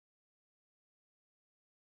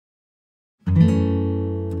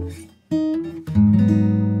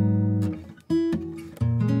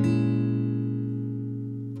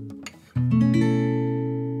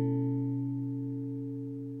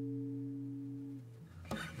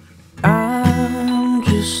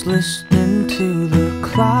just listening to the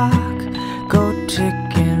clock go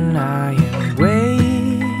ticking. I am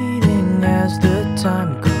waiting as the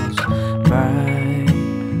time goes by.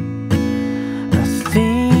 I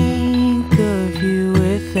think of you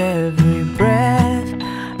with every breath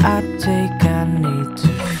I take. I need to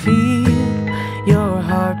feel your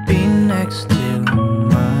heartbeat next to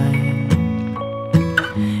mine.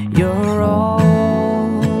 You're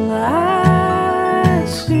all I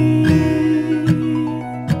see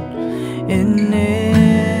in everything.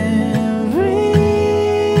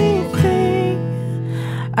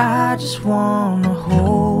 I just wanna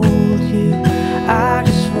hold you, I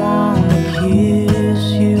just wanna kiss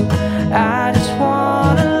you, I just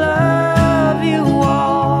wanna love you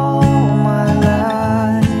all my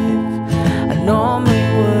life. I normally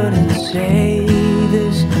wouldn't say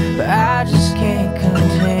this, but I just can't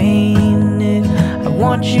contain it. I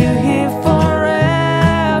want you here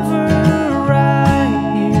forever, right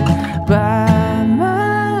here by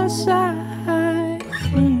my side.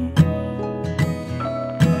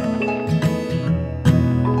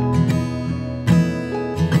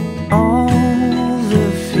 All the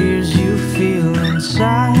fears you feel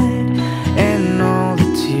inside and all the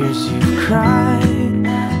tears you've cried,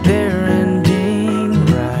 they're ending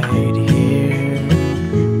right here.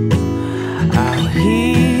 I'll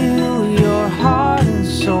heal your heart and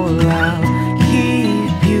soul, I'll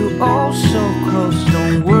keep you oh so close.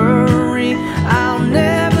 Don't worry, I'll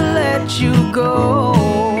never let you go.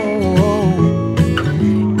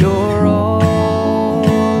 You're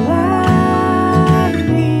all I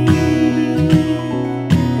need,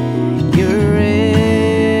 you're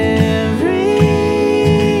everything.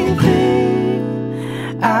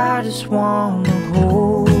 I just wanna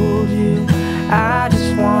hold you, I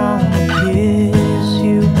just wanna kiss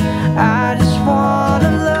you, I just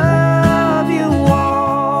wanna love you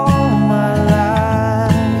all my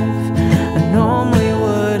life. I normally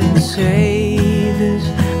wouldn't say this,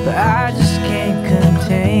 but I just can't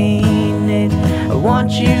contain it. I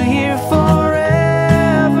want you here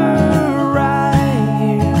forever, right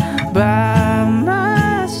here by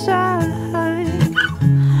my side.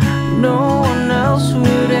 No one else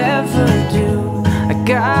would ever do. I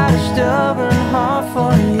got a stubborn heart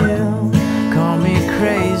for you. Call me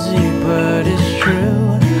crazy, but it's true.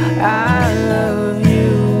 I love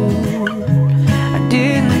you. I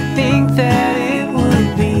didn't think that it would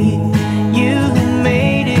be you who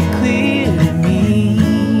made it clear to me.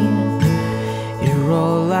 You're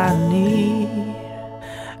all I need.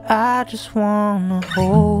 I just wanna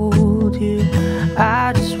hold you,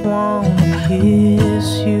 I just wanna kiss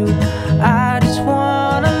you, I just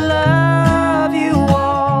wanna love you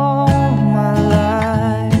all my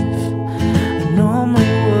life. I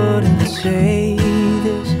normally wouldn't say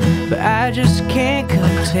this, but I just can't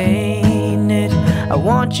contain it. I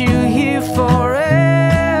want you here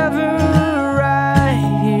forever, right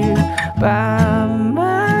here by